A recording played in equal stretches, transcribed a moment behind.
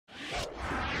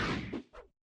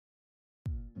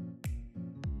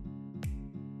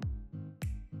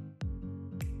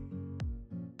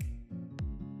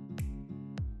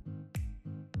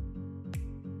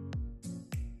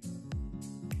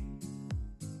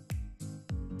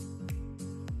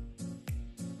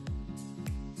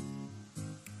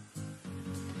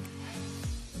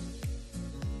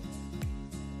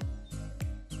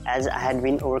as I had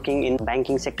been working in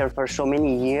banking sector for so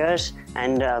many years,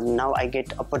 and now I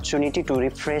get opportunity to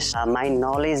refresh my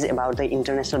knowledge about the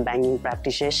international banking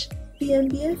practices.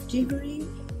 PMBF degree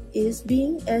is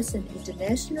being as an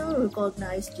international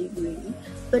recognized degree.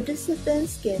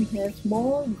 Participants can have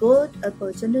more good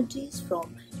opportunities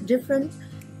from different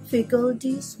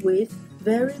faculties with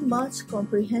very much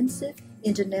comprehensive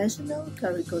international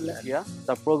curriculum. Yeah,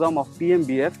 the program of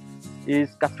PMBF is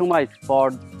customized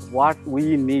for what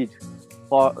we need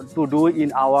to do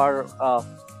in our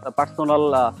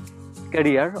personal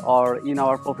career or in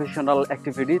our professional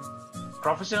activities.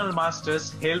 Professional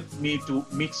masters help me to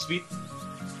mix with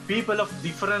people of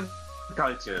different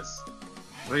cultures,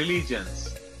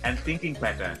 religions, and thinking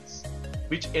patterns,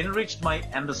 which enriched my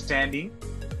understanding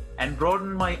and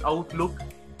broadened my outlook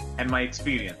and my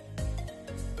experience.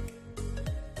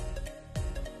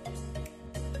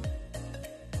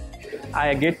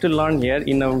 I get to learn here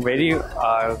in a very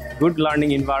good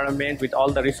learning environment with all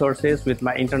the resources, with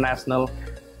my international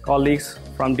colleagues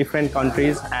from different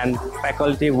countries and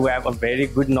faculty who have a very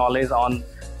good knowledge on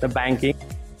the banking.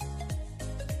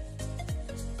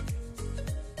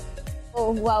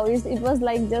 Oh wow, it was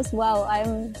like just wow,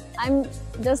 I'm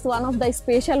just one of the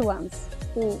special ones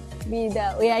to be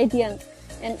the AITian,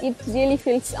 and it really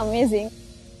feels amazing.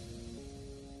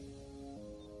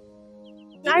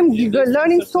 I'm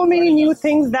learning so many new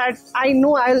things that I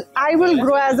know I will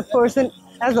grow as a person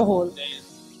as a whole.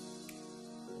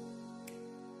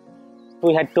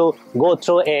 We had to go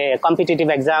through a competitive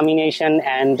examination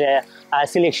and a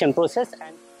selection process.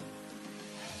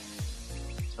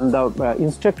 The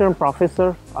instructor and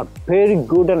professor are very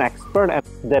good and expert at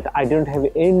that. I don't have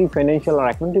any financial or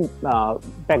accounting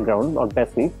background or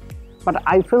basic, but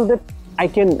I feel that I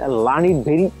can learn it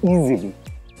very easily.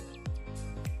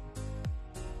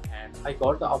 And I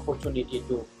got the opportunity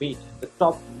to meet the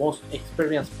top most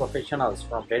experienced professionals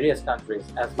from various countries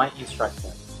as my instructor.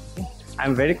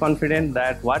 I'm very confident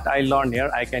that what I learned here,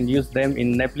 I can use them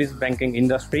in Nepalese banking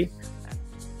industry.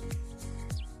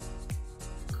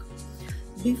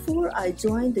 Before I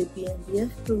joined the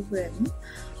PMBF program,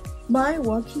 my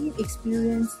working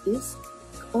experience is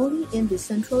only in the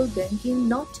central banking,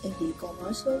 not in the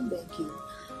commercial banking.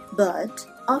 But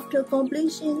after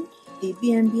completing the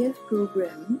PMBF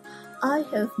program, I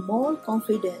have more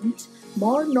confidence,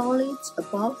 more knowledge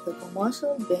about the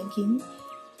commercial banking.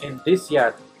 In this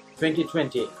year,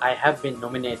 2020, I have been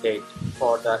nominated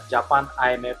for the Japan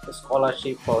IMF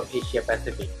Scholarship for Asia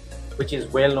Pacific, which is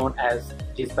well known as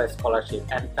JISPA Scholarship,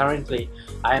 and currently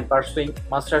I am pursuing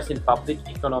Masters in Public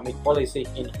Economic Policy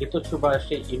in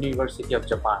Hitotsubashi University of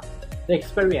Japan. The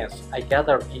experience I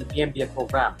gathered in PMBF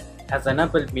program has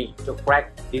enabled me to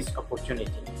crack this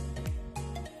opportunity.